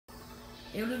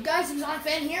Hey, what's up, guys? It's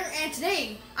Fan here, and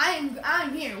today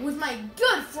I'm here with my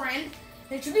good friend.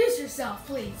 Introduce yourself,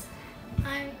 please.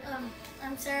 I'm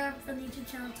Sarah from the YouTube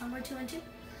channel Tomboy212.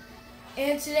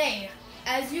 And today,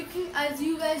 as you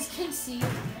guys can see,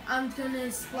 I'm gonna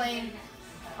explain.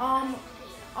 If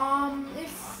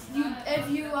you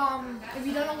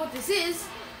don't know what this is,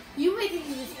 you may think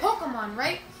this is Pokemon,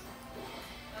 right?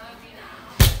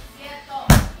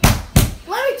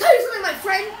 Let me tell you something, my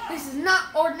friend. This is not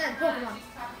ordinary Pokemon.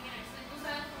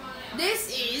 This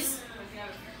is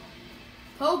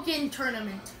Pokken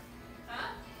tournament.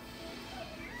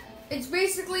 It's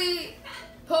basically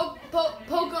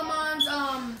Pokemon's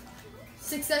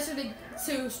successor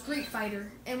to Street Fighter,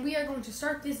 and we are going to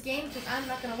start this game because I'm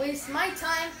not going to waste my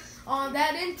time on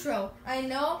that intro. I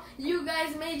know you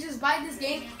guys may just buy this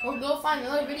game or go find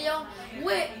another video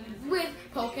with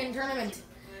Pokken tournament.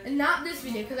 And not this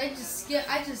video, because I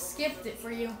just skipped it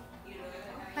for you.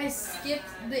 I skipped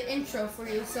the intro for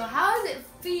you. So how does it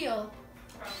feel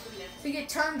to get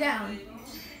turned down?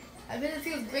 I bet it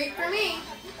feels great for me.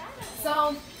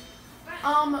 So,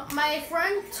 my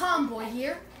friend Tomboy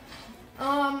here,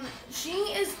 she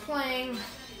is playing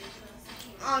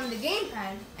on the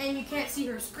gamepad, and you can't see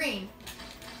her screen.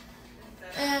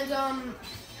 And I'm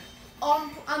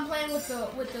playing with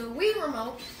the Wii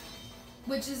remote,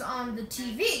 which is on the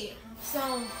TV.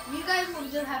 So you guys will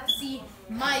just have to see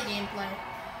my gameplay.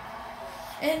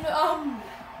 And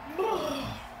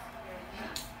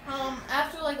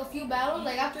after like a few battles,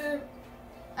 like after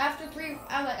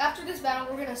this battle,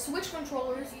 we're gonna switch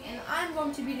controllers, and I'm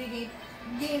going to be the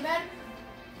gamepad,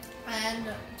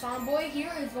 and Tomboy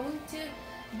here is going to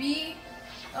be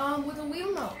with a Wii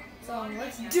remote. So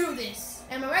let's do this.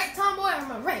 Am I right, Tomboy? Or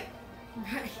am I right?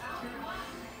 Right.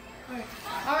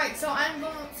 Alright, so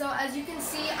as you can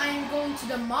see, I am going to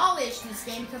demolish this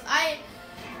game because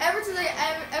ever since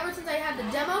I had the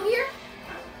demo here,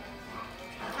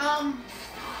 I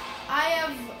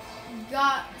have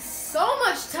got so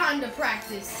much time to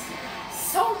practice.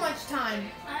 So much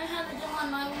time. I have the demo on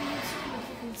my Wii too, but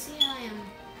you can see I am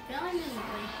failing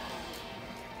miserably.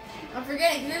 I'm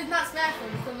forgetting, this is not Smash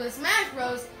Bros. So with Smash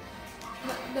Bros,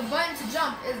 the button to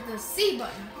jump is the C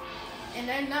button. And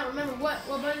I do not remember what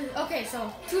button. Okay,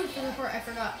 so 2 for the support, I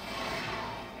forgot.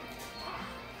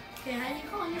 Okay, how do you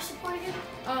call on your support again?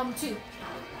 2.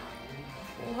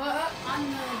 What? On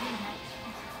the gamepad.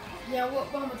 Yeah, what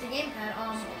one with the gamepad?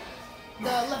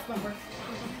 The left bumper.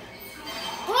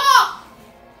 Oh!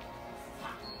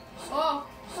 Oh! Oh!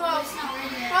 It's not right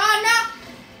yet. Oh no!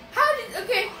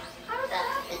 Okay. How did that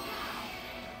happen?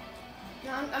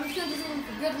 No, I'm just gonna do something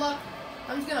for good luck.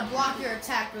 I'm just gonna block your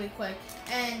attack really quick,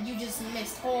 and you just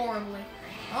missed horribly.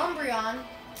 Umbreon.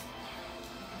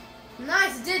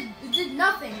 Nice. It did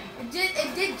nothing. It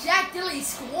did jack dilly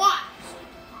squat.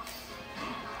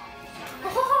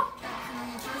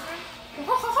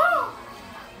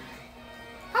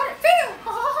 How'd it feel?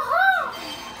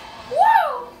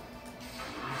 Woo!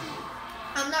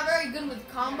 I'm not very good with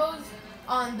combos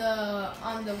on the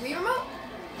Wii remote.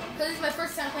 Because this is my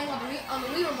first time playing on the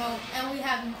Wii remote, and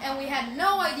we had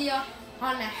no idea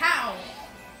on how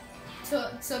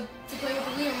to play with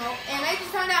the Wii remote, and I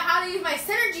just found out how to use my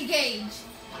synergy gauge.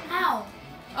 How?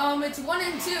 It's 1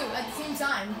 and 2 at the same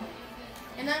time,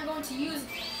 and I'm going to use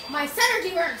my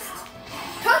synergy burst.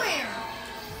 Come here.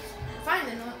 Fine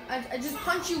then. I just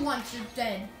punch you once, you're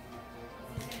dead.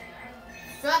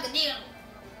 Frog a deal.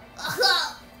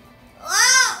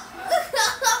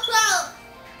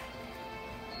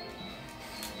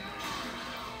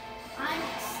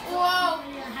 Whoa!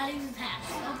 How do you pass?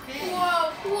 Okay.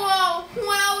 Whoa!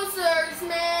 Wowzers,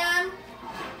 man!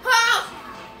 Oh!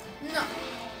 No.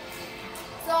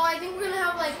 So I think we're gonna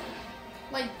have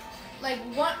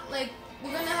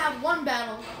we're gonna have one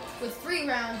battle with 3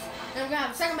 rounds, and we're gonna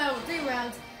have a second battle with 3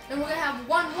 rounds, and we're gonna have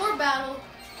one more battle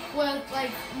with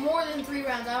like more than 3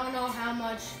 rounds. I don't know how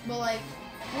much, but like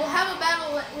we'll have a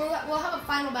battle. We'll have a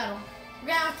final battle. We're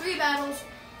gonna have 3 battles,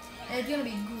 and it's gonna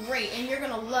be great, and you're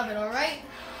gonna love it. All right?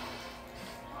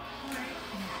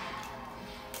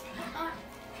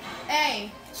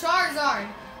 Hey, Charizard,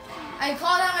 I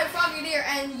called out my Frogadier,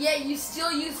 and yet you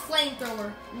still use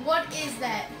Flamethrower. What is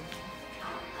that?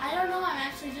 I don't know, I'm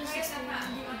actually just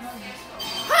experimenting with Pokken.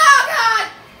 Oh, God!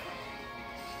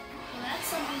 Well, that's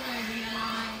something that I didn't know I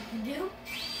can do.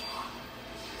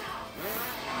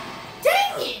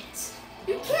 Dang it!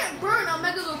 You can't burn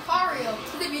Omega Lucario,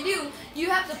 because if you do, you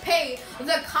have to pay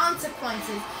the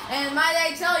consequences. And might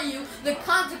I tell you, the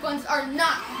consequences are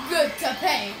not good to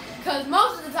pay. Because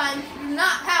most of the time, you do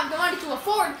not have the money to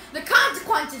afford the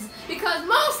consequences. Because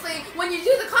mostly, when you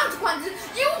do the consequences,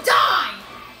 you die!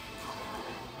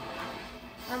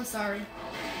 I'm sorry.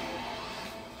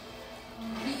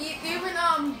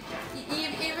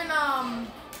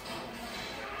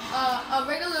 A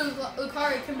regular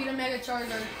Lucario can beat a Mega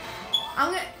Charizard.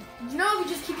 You know, if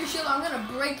you just keep your shield, I'm gonna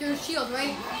break your shield,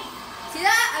 right? See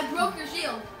that? I broke your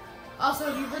shield.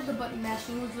 Also, if you heard the button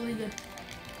mashing, it was really good.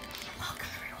 Welcome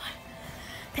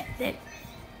everyone.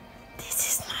 This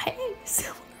is my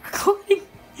ASMR recording.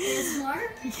 ASMR?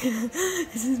 Yeah,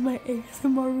 this is my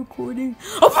ASMR recording.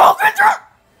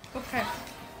 Okay.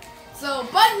 So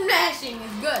button mashing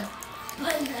is good.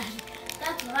 Button mashing.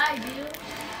 That's what I do.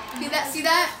 See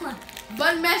that?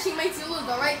 Button mashing makes you lose,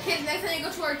 alright kids? Next time you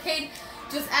go to an arcade,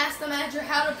 just ask the manager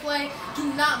how to play.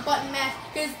 Do not button mash.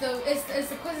 It's the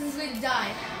quickest way to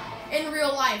die. In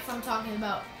real life, I'm talking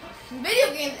about. In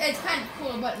video games, it's kind of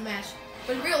cool to button mash.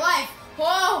 But in real life,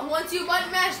 whoa, once you button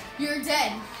mash, you're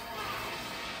dead.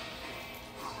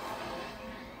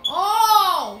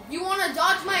 Oh, you want to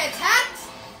dodge my attacks?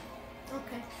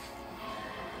 Okay.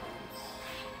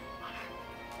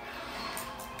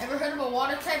 Ever heard of a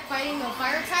water type fighting a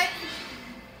fire type?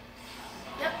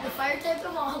 Yep, the fire type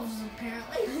evolves,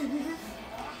 apparently.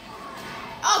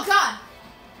 Oh god!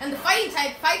 And the fighting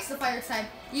type fights the fire type,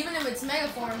 even if it's mega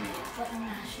form. Button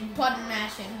mashing. Button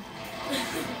mashing.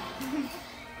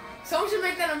 Someone should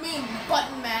make that a meme.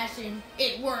 Button mashing.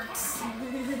 It works.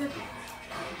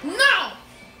 No!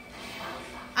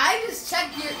 I just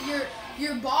checked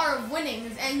your bar of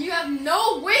winnings, and you have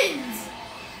no wins.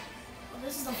 Well,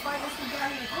 this is the farthest we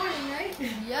got in recording, right?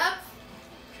 Yep.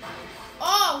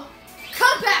 Oh,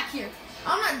 come back here.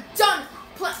 I'm not done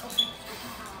playing. Okay.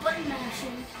 Button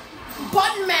mashing.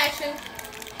 Button mashing.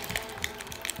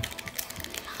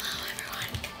 Hello,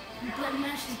 everyone. Button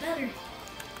mash is better.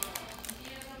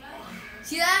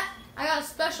 See that? I got a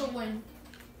special win.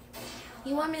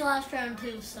 You won me last round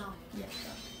too, so. Yeah.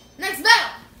 Next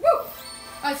battle. Woo!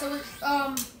 Alright, so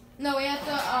no, we have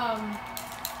to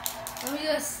let me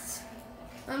just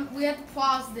we have to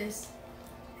pause this.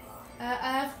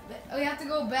 We have to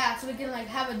go back so we can like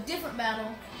have a different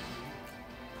battle.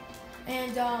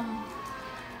 And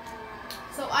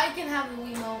so I can have the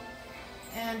Wiimote,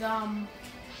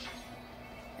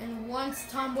 and once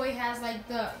Tomboy has like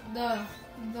the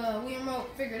Wiimote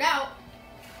figured out,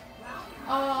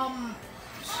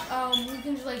 we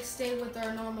can just like stay with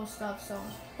our normal stuff. So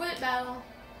quit battle.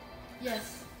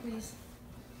 Yes, please.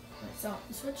 Right, so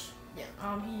Switch? yeah.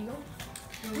 Here you go.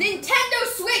 Nintendo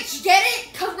Switch, get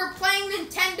it? Cause we're playing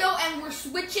Nintendo and we're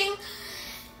switching.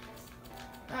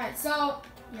 All right, so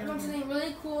we're going to do something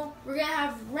really cool. We're gonna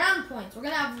have round points. We're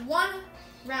gonna have one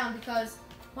round because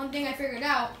one thing I figured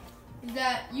out is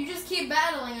that you just keep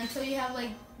battling until you have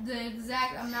like the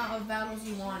exact amount of battles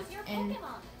you want, and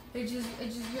it just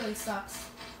really sucks.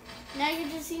 Now you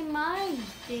just see my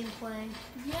gameplay.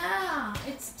 Yeah,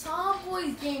 it's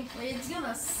Tomboy's gameplay. It's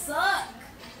gonna suck.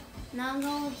 Now I'm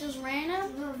going with just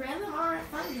random. Random, alright,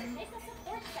 fine then.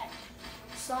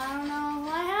 So I don't know who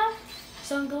I have.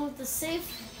 So I'm going with the safe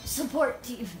support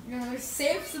team. You're gonna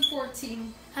safe support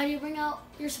team. How do you bring out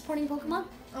your supporting Pokemon?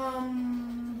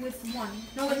 With one.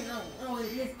 No,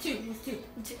 with two. With two.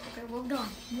 Okay, well done.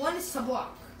 One is to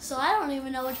block. So I don't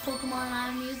even know which Pokemon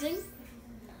I'm using.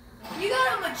 You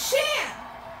got him a champ!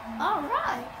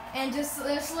 Alright. And just to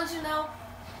let you know,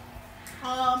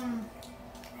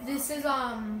 this is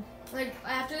like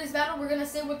after this battle we're gonna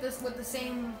stay with the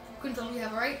same control we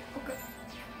have, right? Okay.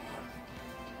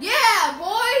 Yeah,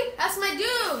 boy! That's my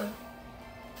dude!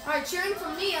 Alright, cheering for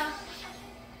Mia.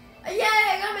 Yeah,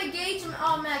 I got my gauge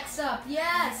all maxed up.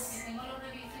 Yes!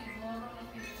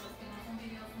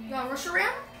 You got rush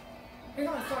around? You're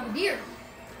gonna throw the deer.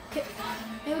 Okay,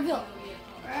 here we go.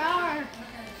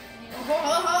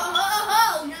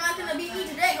 Oh, you're not gonna beat me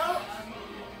today, huh?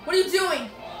 What are you doing?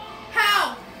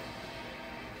 How?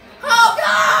 Oh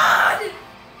God!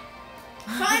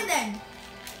 Fine then.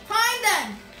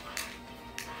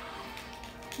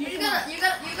 You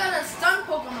got a stun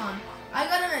Pokemon. I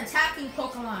got an attacking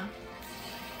Pokemon.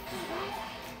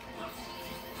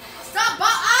 Stop!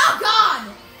 Oh God!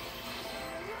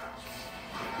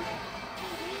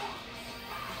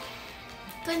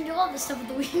 Couldn't do all this stuff with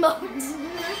the Wiimote.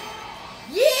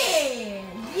 Yeah,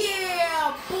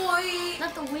 boy.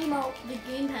 Not the Wiimote, the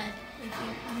gamepad.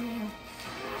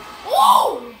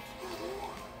 Oh!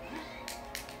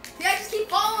 See, I just keep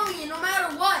following you no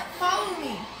matter what. Follow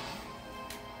me.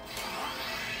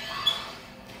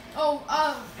 Oh,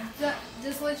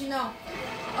 just to let you know.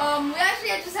 We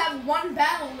actually just have one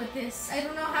battle with this. I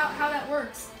don't know how that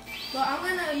works. But I'm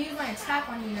gonna use my attack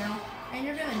on you now, and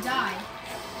you're gonna die.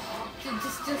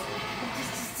 Just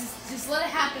let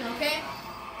it happen, okay?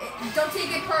 Don't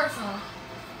take it personal.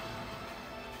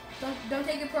 Don't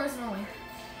take it personally.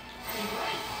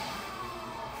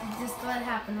 Just let it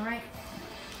happen, alright?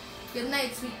 Good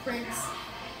night, sweet prince.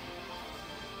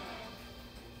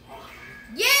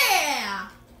 Yeah!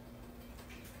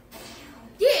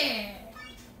 Yeah!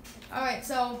 Alright,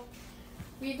 so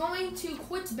we're going to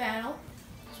quit battle.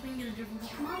 So we can get a different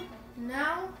Pokemon.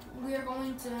 Now we're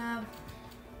going to have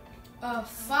a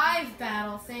 5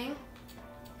 battle thing.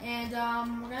 And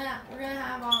we're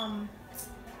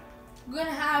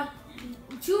gonna have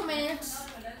 2 minutes.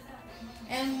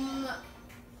 And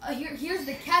here's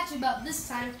the catch about this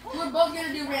time. We're both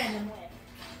gonna do random.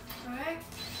 Alright?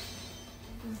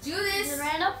 Let's do this. Is it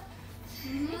random?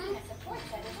 Mm-hmm.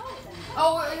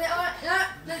 Oh,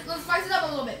 let's spice it up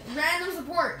a little bit. Random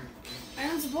support.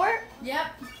 Random support? Yep.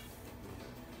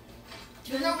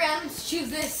 There's no randoms to choose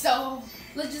this, so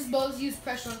let's just both use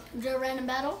pressure. Do a random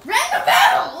battle? Random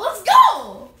battle! Let's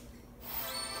go!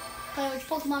 Okay, which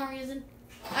Pokemon are you using?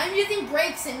 I'm using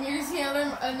Breaks and you're using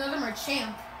another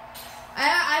Marchamp.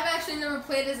 I've actually never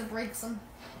played as a Breakson.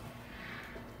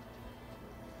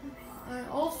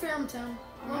 Old Fairmtown.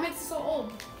 What makes it so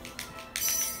old?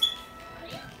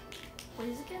 What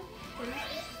is it again?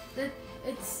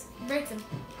 It's Breakson.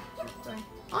 Sorry.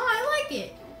 Oh, I like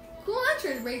it. Cool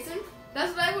entrance, Breakson.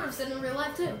 That's what I would have said in real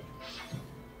life too.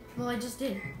 Well, I just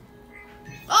did.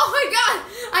 Oh my God!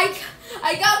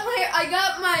 I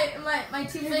got my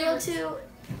team favorites.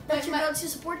 That's your go-to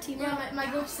support team. Yeah, my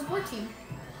go-to support team.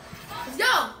 Let's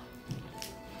go!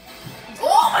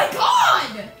 Oh my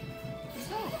God! Let's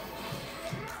go.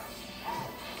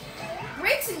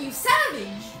 Breakson, you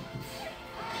savage!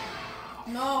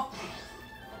 No.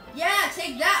 Yeah,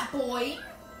 take that, boy.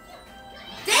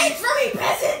 Dance for me,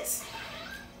 peasant!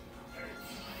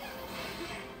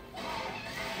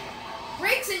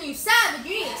 Breakson, you savage!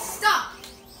 You need to stop.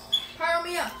 Power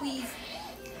me up, please.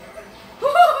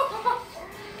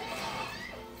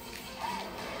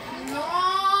 No.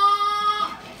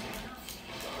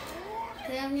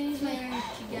 Okay, I'm gonna use my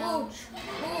energy gouge.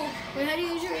 Ooh. Wait, how do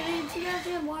you use your energy gouge?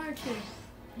 You have 1 or 2?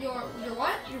 Your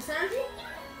what? Your synergy?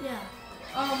 Yeah.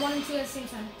 1 and 2 at the same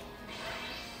time.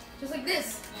 Just like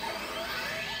this.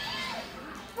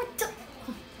 What the?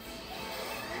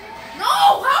 No!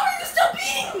 How are you still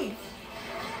beating me?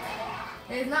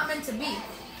 It is not meant to be.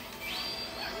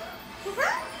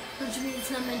 What do you mean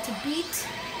it's not meant to beat?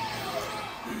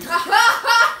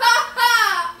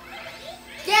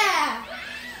 Yeah!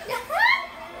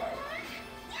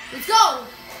 Let's go!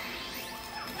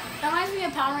 That reminds me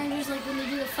of Power Rangers, like when they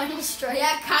do the final strike.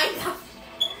 Yeah, kind of.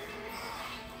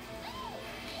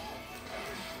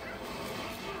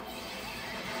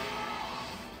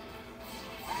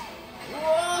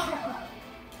 Whoa!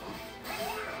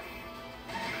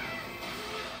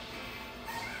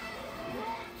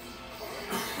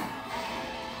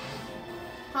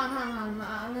 Hold on.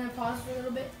 I'm gonna pause for a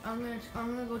little bit. I'm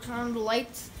gonna go turn on the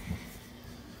lights.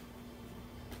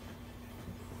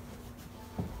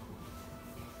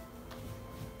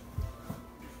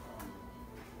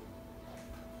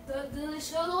 Did it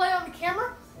show the light on the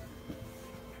camera?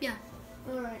 Yeah.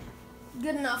 Alright.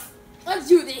 Good enough. Let's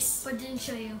do this. But didn't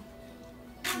show you.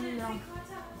 No.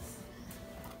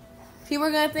 People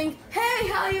are gonna think, hey,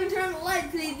 how you turn the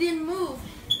light because he didn't move?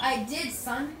 I did,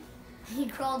 son. He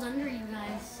crawled under you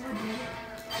guys.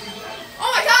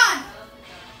 Oh my God!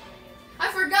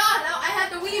 I forgot I had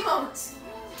the Wiimote.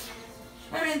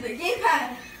 I mean the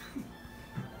gamepad.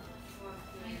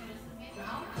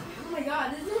 Oh my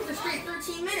God, this moves a straight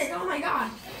 13 minutes. Oh my God.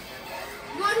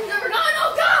 One who's never gone.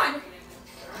 Oh God!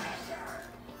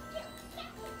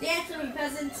 Dance for me,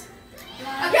 peasant.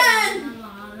 Again!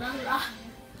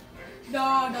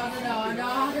 Da da da da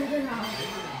da da da.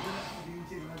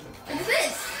 What is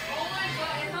this?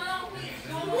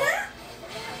 Yeah?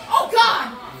 Oh God!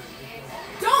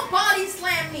 Don't body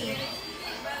slam me.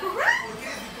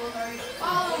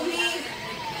 Follow me.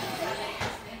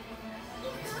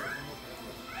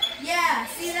 Yeah,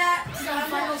 see that? That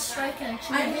final strike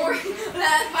action. I'm more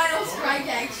that final strike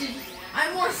action.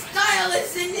 I'm more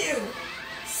stylish than you.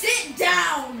 Sit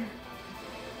down.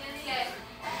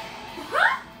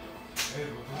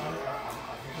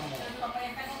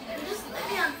 You just lit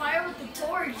me on fire with the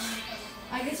torch.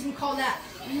 I guess you can call that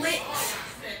lit.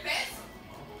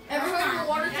 Ever heard of the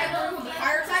water type with the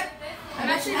fire type?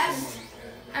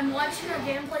 I'm watching your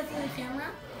gameplay through the camera.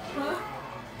 Huh?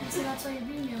 And so that's why you're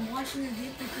beating me. I'm watching your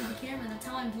gameplay through the camera. That's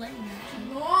how I'm playing you.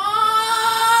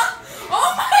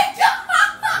 Oh my God!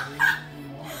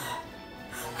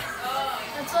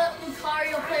 That's what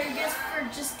Lucario player gets for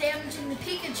just damaging the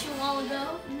Pikachu a while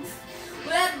ago.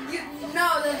 No,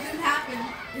 that didn't happen.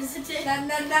 Yes, it did. That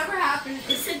never happened.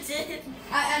 Yes, it did.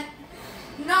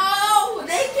 No!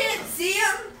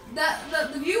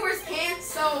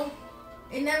 so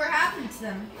it never happened to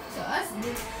them. To us, it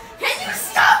did. Can you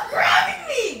stop grabbing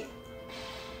me?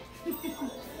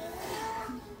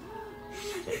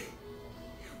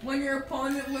 When your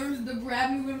opponent learns the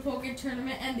grab move in Pokken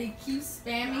tournament and they keep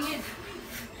spamming it.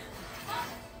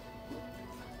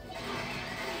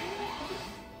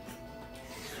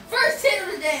 First hit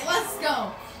of the day, let's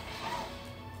go.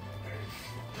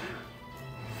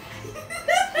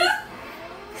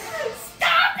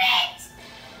 Stop it!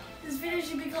 This video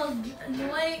should be called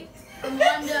Annoying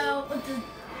Armando with the.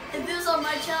 If this was on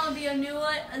my channel, it'd be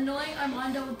Annoying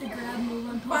Armando with the grab move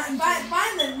on Pokken.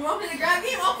 Fine then. You want me to grab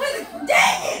game? I'll play the.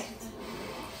 Dang it!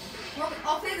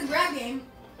 I'll play the grab game.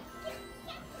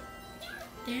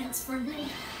 Dance for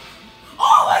me.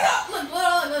 Oh my god!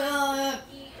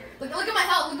 Look at my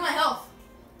health. Look at my health.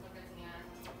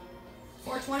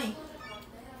 420.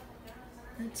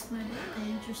 That's my birthday.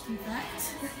 Interesting fact.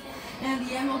 And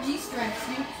the MLG strikes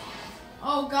you.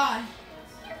 Oh god.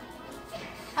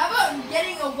 How about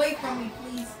getting away from me,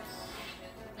 please?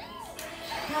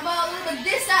 How about a little bit of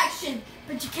this action?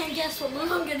 But you can't guess what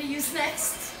move I'm gonna use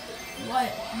next.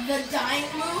 What? The dying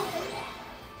move?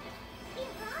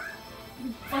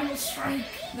 Final strike.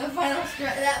 The final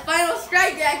strike. That final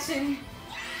strike action.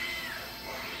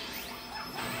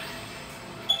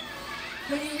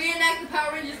 When you reenact the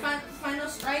Power Rangers final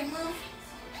strike move.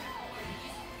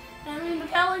 I mean, look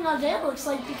how long all day it looks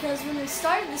like, because when we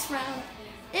started this round,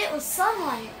 it was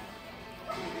sunlight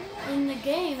in the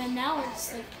game, and now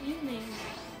it's like evening.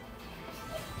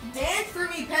 Dance for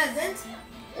me, peasant.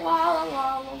 La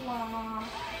la la la.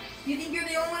 You think you're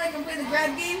the only one that can play the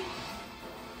grab game?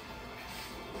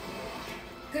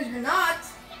 Because you're not.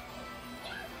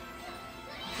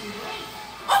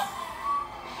 Oh!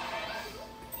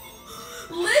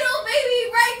 Little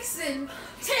baby Rexon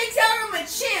takes out a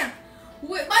Machamp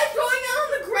by throwing it on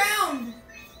the ground.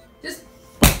 Just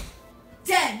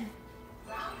dead.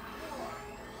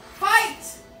 Fight!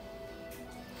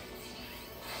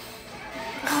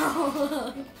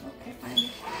 Oh. Okay, fine.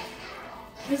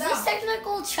 Is this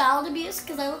technical child abuse?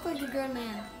 Because I look like a grown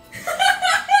man.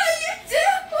 You do!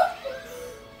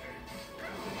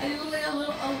 I look like a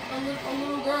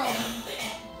little girl.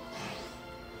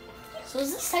 So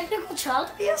is this technical child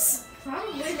abuse?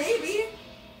 Probably, maybe.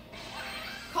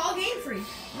 Call gamefreak.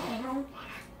 I don't know.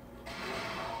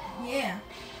 Yeah.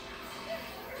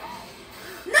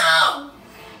 No!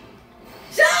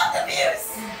 Child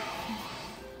abuse!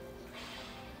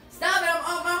 Stop it!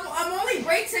 I'm only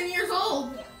break 10 years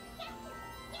old.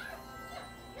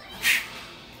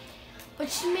 But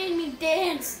she made me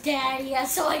dance, Daddy,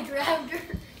 so I grabbed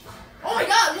her. Oh my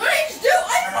god, what did I just do?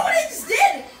 I don't know what I just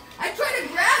did! I tried to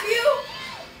grab you!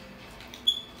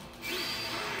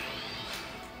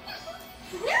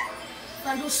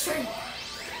 Final strike.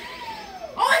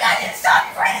 Oh my god, I didn't stop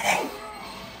you for anything!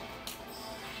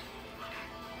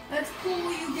 Let's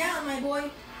cool you down, my boy.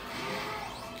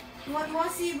 You want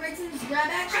to see Brixton's grab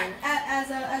action as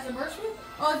a burst move?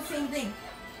 Oh, it's the same thing.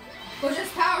 But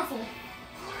just powerful.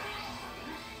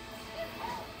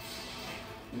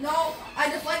 No, I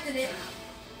deflected it.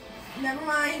 Never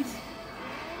mind.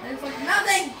 I deflected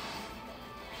nothing.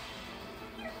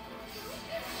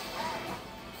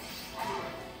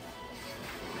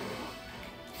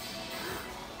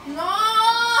 No!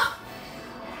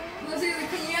 No, seriously,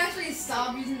 can you actually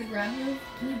stop using the grab move?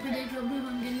 Can you predict what move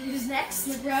I'm going to use next?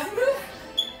 The grab move?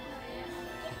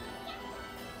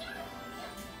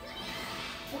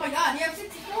 Oh my god, you have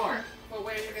 64. Well,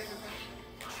 where did you get from?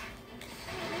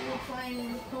 We're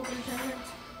playing Pokken tournament.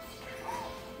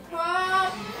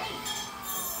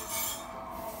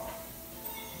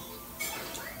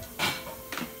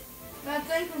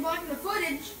 Thanks for blocking the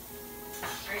footage.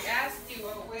 I asked you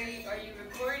what way are you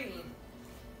recording?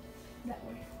 That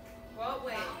way. What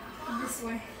way? This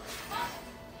way.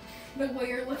 The way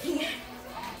you're looking at.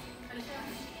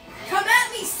 Come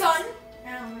at me, son!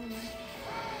 Ow,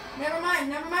 never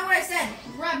mind what I said.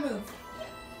 Grab move.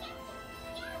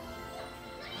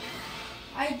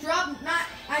 I dropped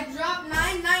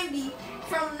 990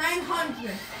 from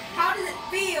 900. How does it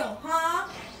feel, huh?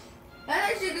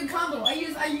 That's actually a good combo. I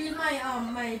use my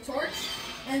my torch,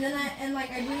 and then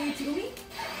I bring you to me,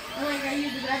 and I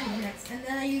use the grab move next, and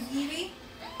then I use Eevee,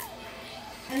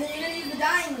 and then you're gonna use the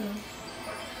dying move.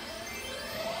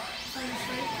 Final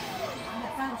strike.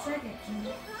 That final strike action.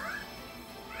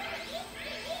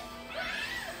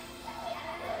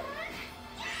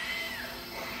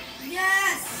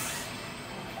 Yes!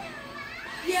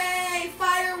 Yay!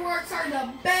 Fireworks are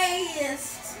the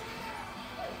best!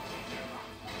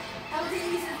 How about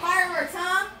taking me to the fireworks,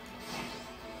 huh?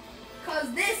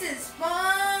 Cause this is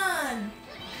fun!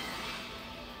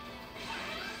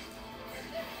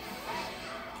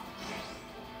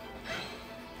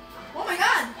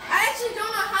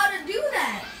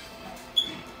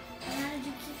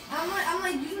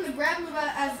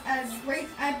 of as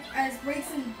breaks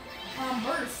and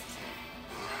burst.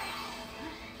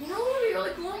 You know what would be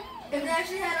really cool? If they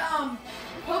actually had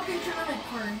Pokken tournament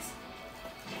cards.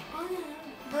 Oh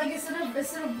yeah. Like instead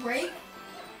of break,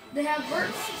 they have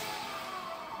burst.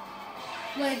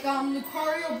 Like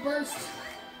Lucario Burst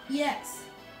EX.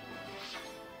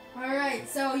 Alright,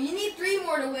 so you need 3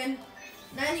 more to win.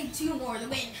 And I need 2 more to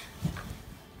win.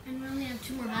 And we only have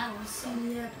 2 more battles. So.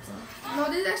 Yeah. No,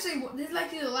 this is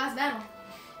actually the last battle.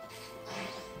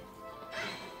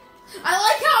 I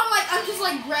like how I'm just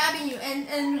like grabbing you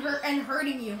and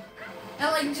hurting you.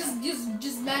 And like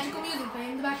just magical music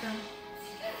playing in the background.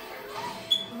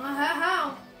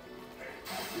 How?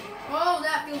 Oh,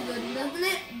 that feels good, doesn't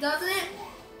it? Doesn't it?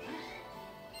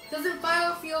 Doesn't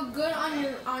fire feel good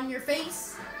on your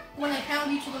face when I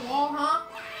pound you to the wall, huh?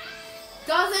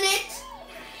 Doesn't it?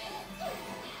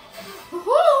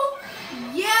 Woohoo!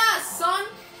 Yeah, son.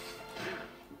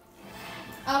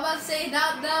 I was about to say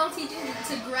that'll teach you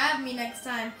to grab me next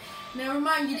time. Never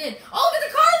mind, you did. Oh, look at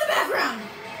the car in the background.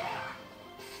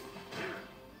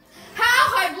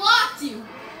 How? I blocked you.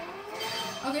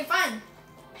 Okay, fine.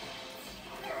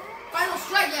 Final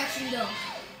strike action, though.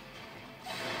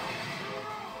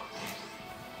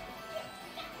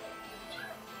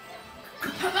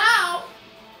 Kapow!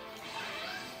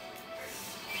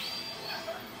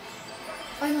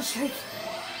 Final strike.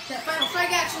 That final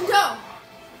strike action, go!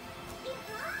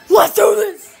 Let's do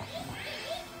this!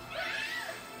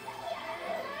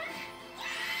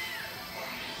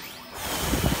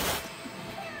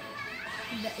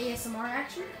 The ASMR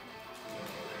action.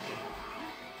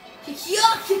 Yo!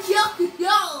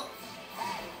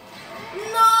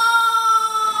 No!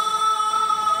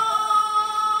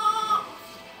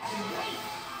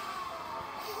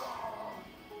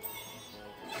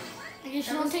 I guess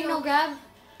you don't take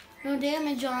no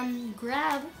damage on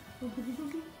grab.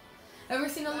 Ever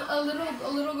seen a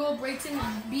little girl breaks in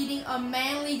beating a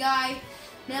manly guy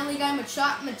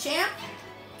Machamp?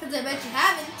 Because I bet you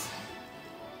haven't.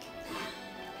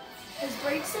 Is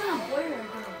Braixen a boy or a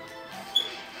girl?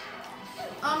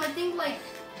 I think like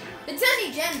it's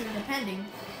any gender depending.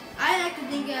 I like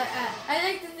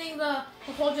to think the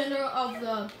whole gender of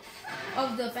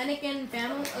the Fennekin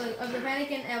family of the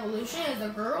Fennekin evolution is a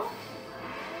girl.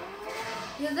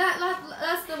 Yeah,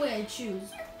 that's the way I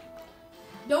choose.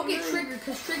 Don't get triggered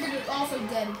because triggered is also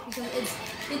dead because it's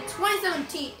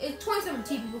 2017. It's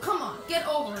 2017, people. Come on, get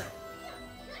over it.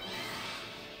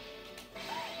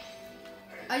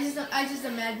 I just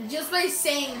imagine just by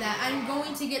saying that I'm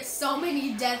going to get so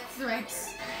many death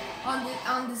threats on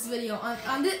this video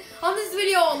on this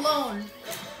video alone.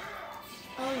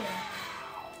 Oh yeah,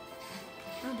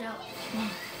 no doubt.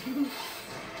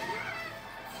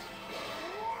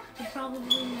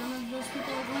 Probably none of those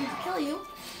people are going to kill you.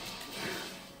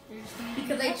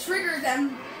 Because I triggered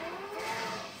them.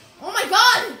 Oh my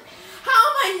god!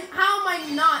 How am I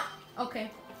not?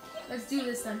 Okay, let's do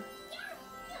this then.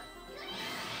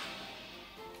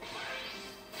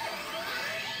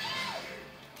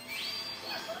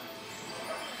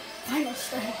 Final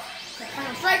strike.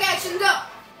 Final strike action, go!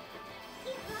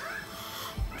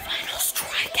 Final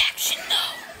strike action, go!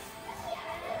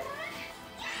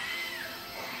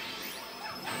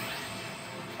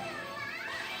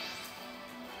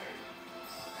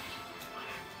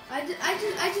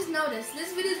 I just noticed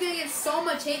this video is gonna get so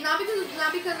much hate, not because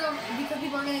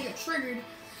people are gonna get triggered,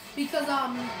 because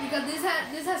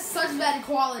this has such bad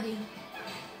quality.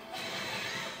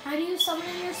 How do you summon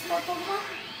your sport Pokemon?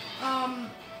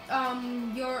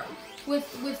 You're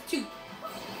with 2.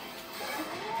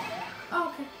 Oh,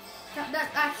 okay.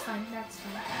 That's fine. That's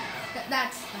fine.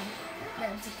 That's fine.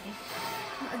 That's okay.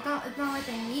 It's not like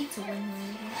I need to win or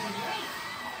anything.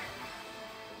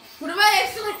 What if I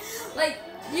actually, like,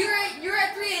 you're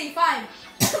at 385.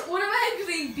 What if I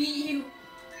actually beat you?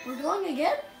 We're going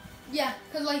again? Yeah,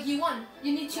 because, like, you won.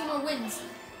 You need 2 more wins.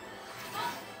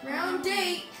 Round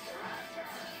 8.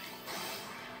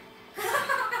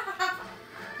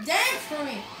 Dance for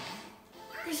me.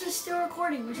 This is still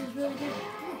recording, which is really good.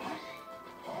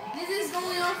 This is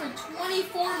going on for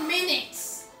 24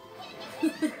 minutes.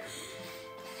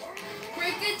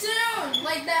 Cricketune,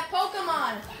 like that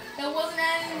Pokemon that wasn't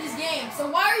added in this game. So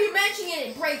why are you mentioning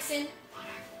it, Braixen?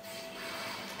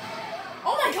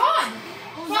 Oh my god!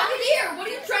 Crocodile, what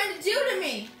are you trying to do to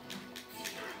me?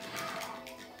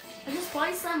 I just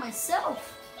body slammed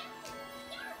myself.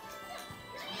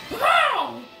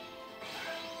 Wow!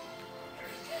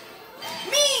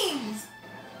 Memes!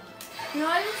 You know,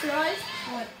 I just realized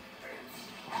What?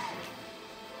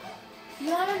 you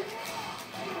haven't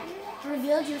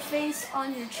revealed your face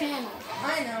on your channel.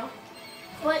 I know.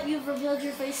 But you've revealed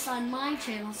your face on my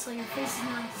channel, so your face is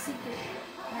not a secret.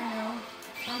 I know.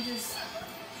 I'm just,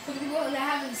 for the people that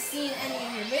haven't seen any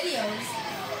of your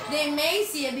videos, they may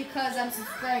see it because I'm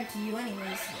subscribed to you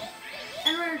anyways.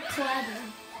 And we're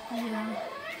collaborating. Yeah.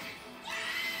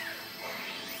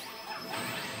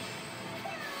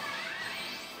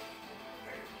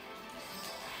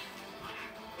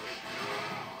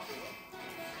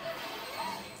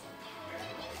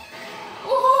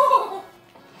 Ooh!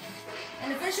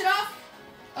 And to finish it off,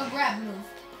 a grab move.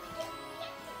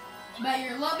 But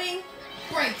your loving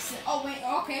breaks it. Oh wait,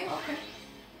 okay.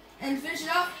 And to finish it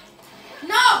off,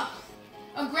 no!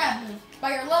 A grab move.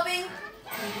 By your loving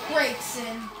breaks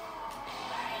in.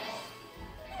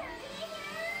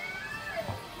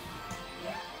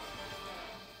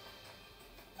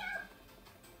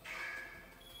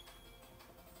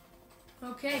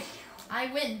 Okay,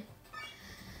 I win.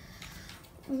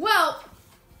 Well,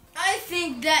 I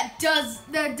think that does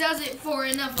it for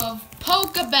enough of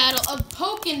Pokken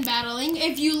battling.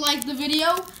 If you like the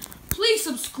video, please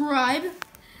subscribe.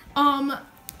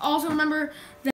 Also remember that